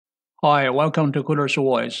Hi, welcome to Cooler's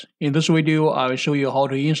Voice. In this video, I will show you how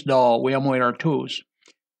to install VMWare Tools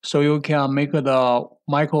so you can make the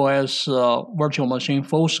macOS virtual machine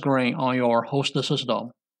full screen on your host system.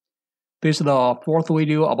 This is the fourth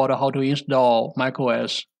video about how to install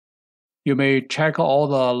macOS. You may check all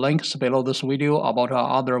the links below this video about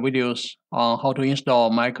other videos on how to install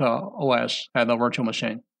macOS at the virtual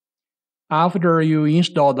machine. After you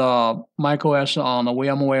install the macOS on the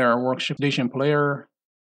VMWare Workstation player,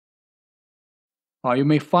 you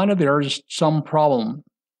may find that there is some problem.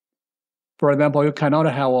 For example, you cannot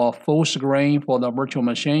have a full screen for the virtual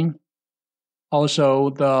machine.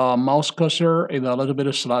 Also, the mouse cursor is a little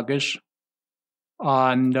bit sluggish.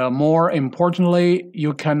 And more importantly,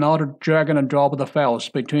 you cannot drag and drop the files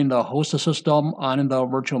between the host system and the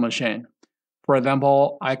virtual machine. For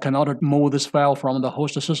example, I cannot move this file from the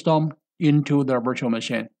host system into the virtual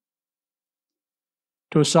machine.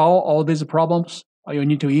 To solve all these problems, you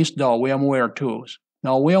need to install VMWare Tools.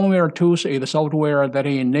 Now, VMWare Tools is the software that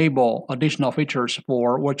enables additional features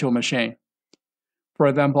for virtual machine. For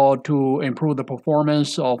example, to improve the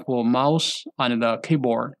performance of the mouse and the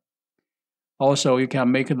keyboard. Also, you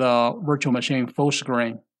can make the virtual machine full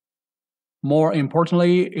screen. More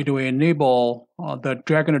importantly, it will enable the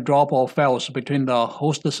drag and drop of files between the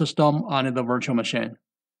host system and the virtual machine.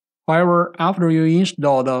 However, after you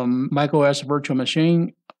install the macOS virtual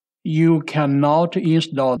machine, you cannot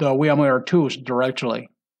install the VMWare Tools directly.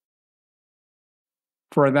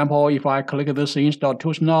 For example, if I click this Install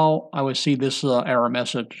Tools now, I will see this error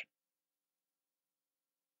message.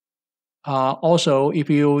 Also, if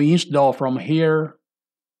you install from here,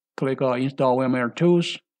 click Install VMWare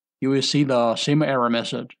Tools, you will see the same error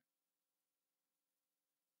message.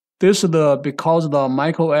 This is because the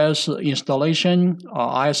macOS installation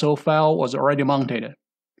ISO file was already mounted.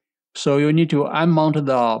 So you need to unmount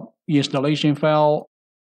the installation file,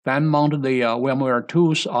 then mount the VMWare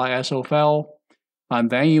Tools ISO file, and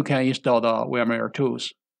then you can install the VMWare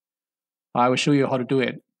Tools. I will show you how to do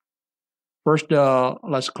it. First,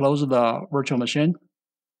 let's close the virtual machine.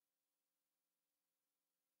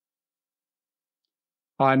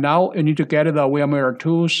 Now you need to get the VMWare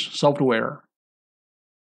Tools software.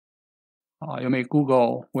 You may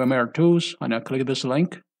Google VMWare Tools and click this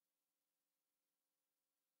link.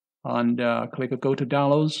 And click Go to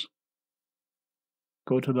Downloads.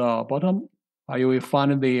 Go to the bottom. You will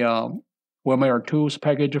find the VMWare Tools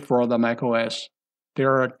package for the macOS.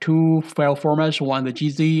 There are two file formats, one the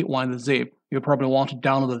GZ, one the zip. You probably want to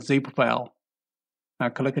download the zip file.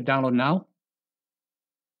 Click Download now.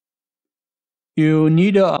 You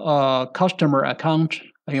need a customer account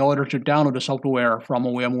in order to download the software from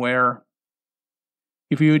VMware.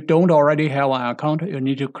 If you don't already have an account, you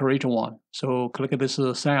need to create one. So click this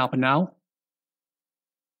Sign Up Now.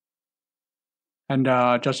 And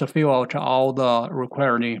just fill out all the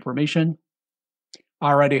required information. I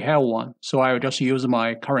already have one, so I will just use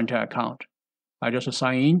my current account. I just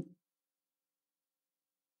sign in.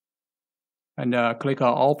 And click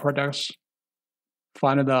All Products.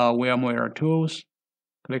 Find the VMWare Tools.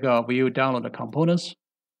 Click View Download Components.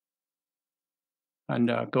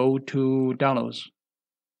 And go to Downloads.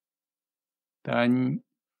 Then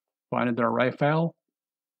find the right file.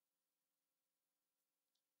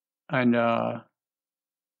 And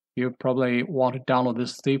you probably want to download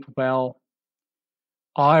this zip file.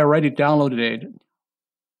 I already downloaded it.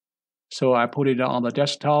 So I put it on the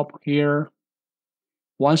desktop here.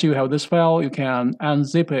 Once you have this file, you can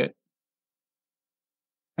unzip it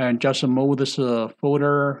and just move this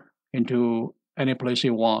folder into any place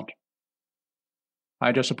you want.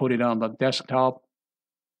 I just put it on the desktop.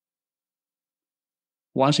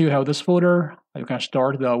 Once you have this folder, you can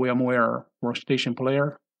start the VMware Workstation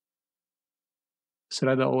player.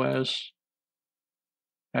 Select the OS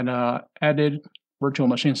and edit virtual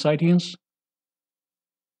machine settings.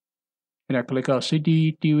 And I click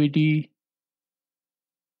CD, DVD.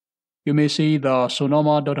 You may see the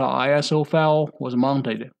Sonoma.iso file was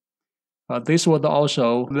mounted. This was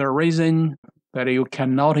also the reason that you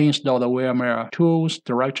cannot install the VMware Tools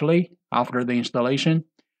directly after the installation.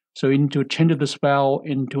 So you need to change this file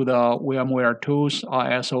into the VMware Tools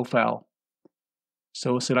ISO file.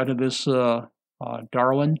 So select this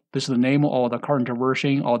Darwin. This is the name of the current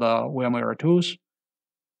version of the VMware Tools.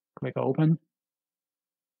 Click Open.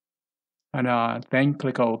 And then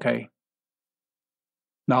click OK.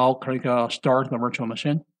 Now click Start the virtual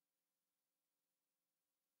machine.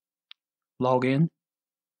 Log in.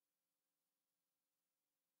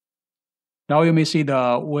 Now you may see the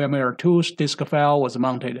VMware Tools disk file was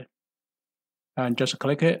mounted. And just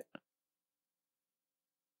click it.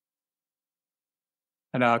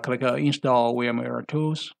 And click Install VMWare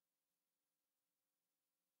Tools.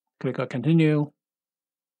 Click continue,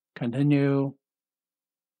 continue,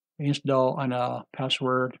 install and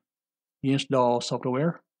password, install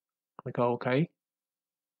software. Click OK.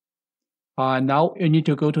 Now you need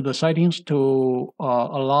to go to the settings to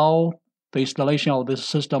allow the installation of this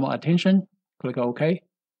system attention. Click OK.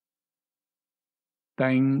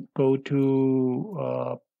 Then go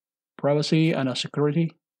to privacy and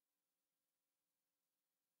security.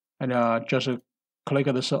 And just click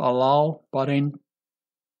this allow button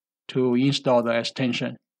to install the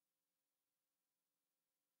extension.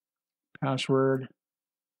 Password,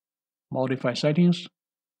 modify settings.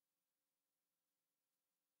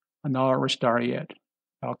 And now restart it.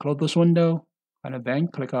 I'll close this window and then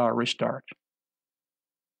click restart.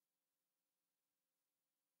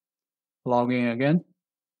 Log in again.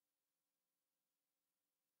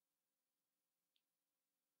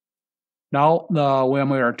 Now the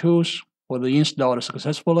VMWare Tools was installed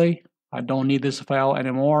successfully. I don't need this file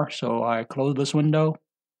anymore, so I close this window.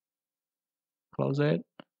 Close it.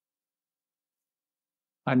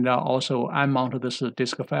 And also unmount this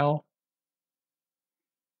disk file.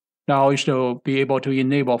 Now you should be able to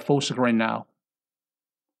enable full screen now.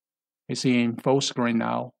 It's in full screen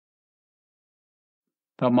now.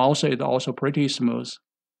 The mouse is also pretty smooth.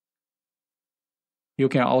 You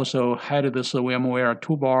can also head this VMware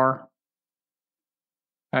toolbar.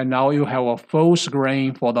 And now you have a full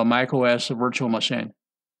screen for the macOS virtual machine.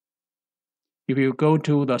 If you go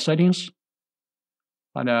to the settings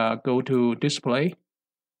and go to display,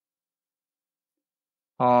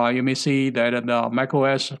 you may see that the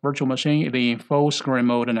macOS virtual machine is in full screen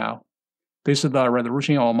mode now. This is the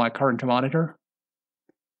resolution of my current monitor.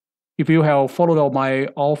 If you have followed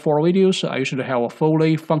all 4 videos, you should have a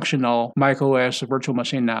fully functional macOS virtual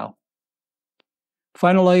machine now.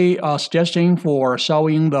 Finally, a suggestion for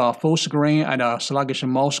solving the full screen and sluggish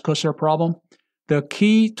mouse cursor problem. The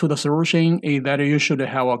key to the solution is that you should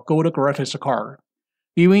have a good graphics card.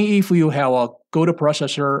 Even if you have a good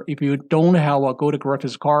processor, if you don't have a good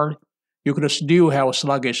graphics card, you could still have a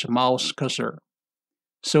sluggish mouse cursor.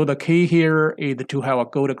 So the key here is to have a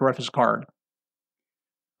good graphics card.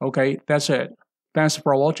 Okay, that's it. Thanks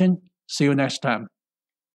for watching. See you next time.